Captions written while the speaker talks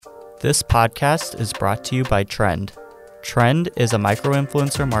This podcast is brought to you by Trend. Trend is a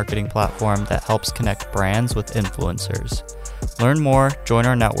micro-influencer marketing platform that helps connect brands with influencers. Learn more, join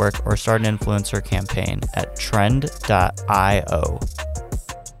our network, or start an influencer campaign at trend.io.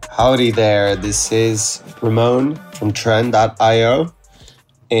 Howdy there, this is Ramon from trend.io,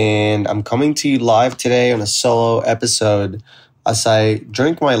 and I'm coming to you live today on a solo episode as I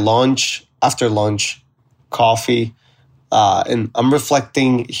drink my after lunch coffee, and I'm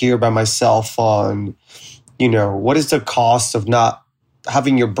reflecting here by myself on, what is the cost of not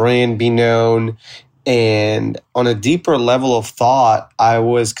having your brand be known? And on a deeper level of thought, I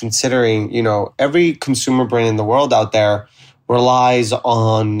was considering, every consumer brand in the world out there relies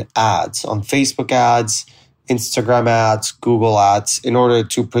on ads, on Facebook ads, Instagram ads, Google ads in order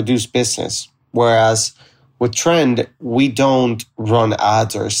to produce business. Whereas with Trend, we don't run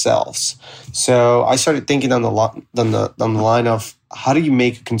ads ourselves. So I started thinking on the line of, how do you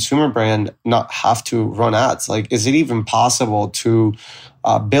make a consumer brand not have to run ads? Like, is it even possible to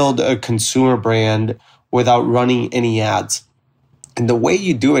build a consumer brand without running any ads? And the way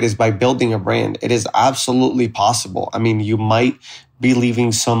you do it is by building a brand. It is absolutely possible. I mean, you might be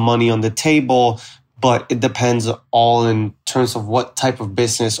leaving some money on the table, but it depends all in terms of what type of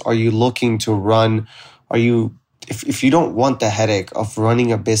business are you looking to run. If you don't want the headache of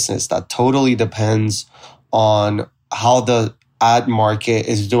running a business, that totally depends on how the ad market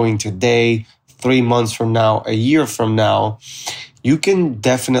is doing today, 3 months from now, a year from now, you can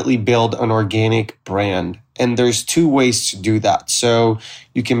definitely build an organic brand. And there's two ways to do that. So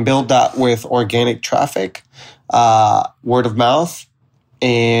you can build that with organic traffic, word of mouth,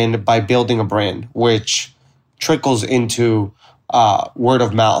 and by building a brand, which trickles into word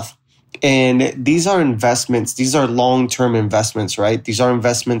of mouth. And these are investments. These are long-term investments, right? These are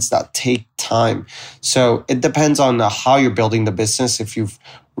investments that take time. So it depends on how you're building the business. If you've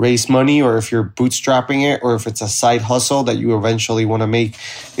raised money or if you're bootstrapping it or if it's a side hustle that you eventually want to make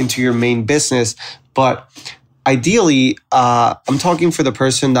into your main business. But ideally, I'm talking for the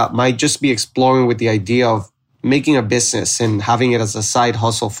person that might just be exploring with the idea of making a business and having it as a side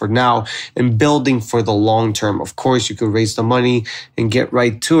hustle for now and building for the long term. Of course, you could raise the money and get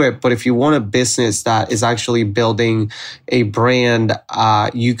right to it. But if you want a business that is actually building a brand,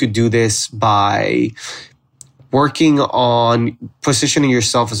 you could do this by working on positioning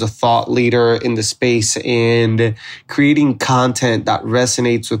yourself as a thought leader in the space and creating content that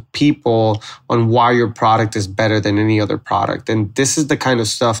resonates with people on why your product is better than any other product. And this is the kind of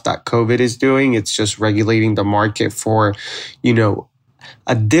stuff that COVID is doing. It's just regulating the market for,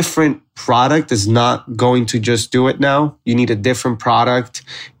 a different product is not going to just do it now. You need a different product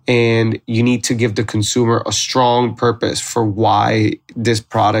and you need to give the consumer a strong purpose for why this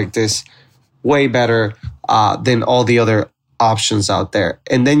product is way better than all the other options out there.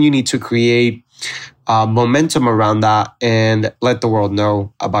 And then you need to create momentum around that and let the world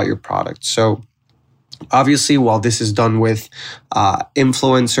know about your product. So obviously, while this is done with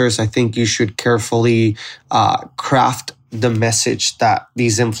influencers, I think you should carefully craft the message that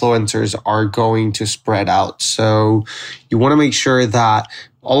these influencers are going to spread out. So you want to make sure that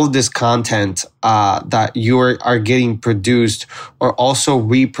all of this content that you are getting produced are also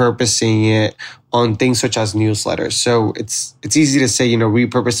repurposing it on things such as newsletters. So it's easy to say,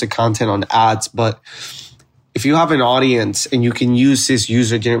 repurpose the content on ads, but if you have an audience and you can use this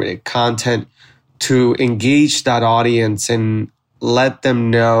user-generated content to engage that audience and let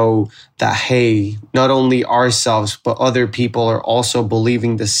them know that, hey, not only ourselves, but other people are also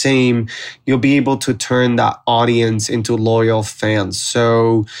believing the same, you'll be able to turn that audience into loyal fans.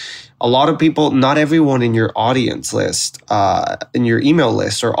 So a lot of people, not everyone in your audience list, in your email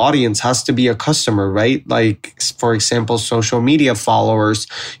list or audience has to be a customer, right? Like, for example, social media followers,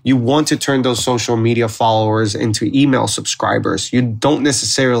 you want to turn those social media followers into email subscribers. You don't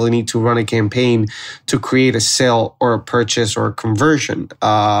necessarily need to run a campaign to create a sale or a purchase or a conversion.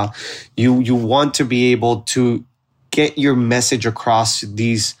 You want to be able to get your message across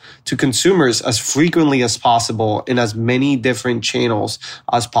to consumers as frequently as possible in as many different channels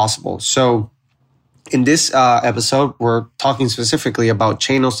as possible. So in this episode, we're talking specifically about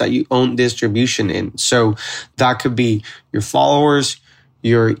channels that you own distribution in. So that could be your followers,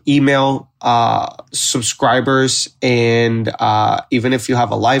 your email subscribers, and even if you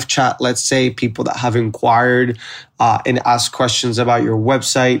have a live chat, let's say, people that have inquired and asked questions about your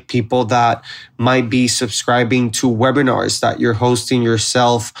website, people that might be subscribing to webinars that you're hosting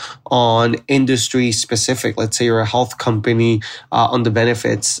yourself on industry specific. Let's say you're a health company on the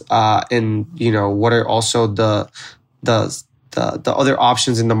benefits and what are also the the other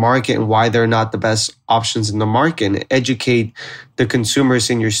options in the market and why they're not the best options in the market, and educate the consumers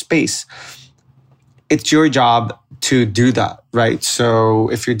in your space. It's your job to do that, right? So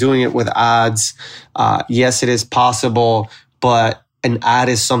if you're doing it with ads, yes, it is possible, but an ad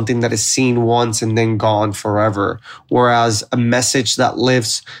is something that is seen once and then gone forever. Whereas a message that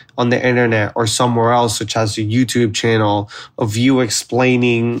lives on the internet or somewhere else, such as a YouTube channel of you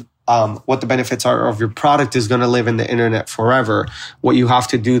explaining what the benefits are of your product, is going to live in the internet forever. What you have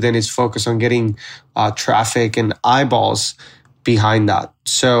to do then is focus on getting traffic and eyeballs behind that.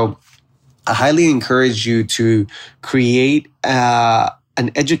 So I highly encourage you to create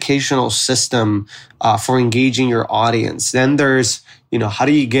an educational system for engaging your audience. Then there's, how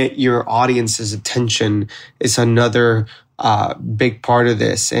do you get your audience's attention is another big part of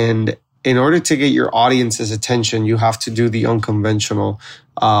this. And in order to get your audience's attention, you have to do the unconventional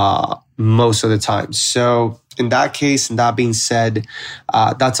most of the time. So in that case, and that being said,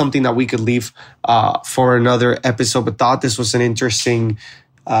 that's something that we could leave for another episode, but thought this was an interesting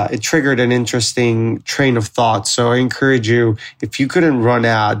it triggered an interesting train of thought. So I encourage you, if you couldn't run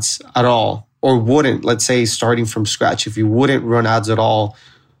ads at all, or wouldn't, let's say starting from scratch, if you wouldn't run ads at all,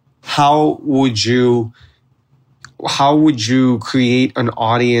 how would you create an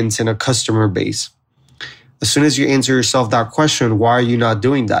audience and a customer base? As soon as you answer yourself that question, why are you not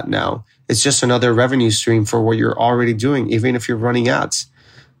doing that now? It's just another revenue stream for what you're already doing, even if you're running ads.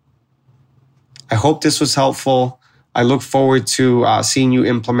 I hope this was helpful. I look forward to seeing you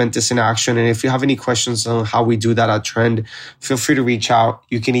implement this in action. And if you have any questions on how we do that at Trend, feel free to reach out.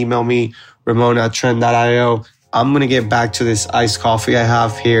 You can email me, Ramon@trend.io. I'm going to get back to this iced coffee I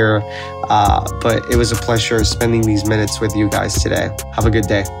have here. But it was a pleasure spending these minutes with you guys today. Have a good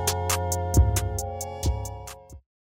day.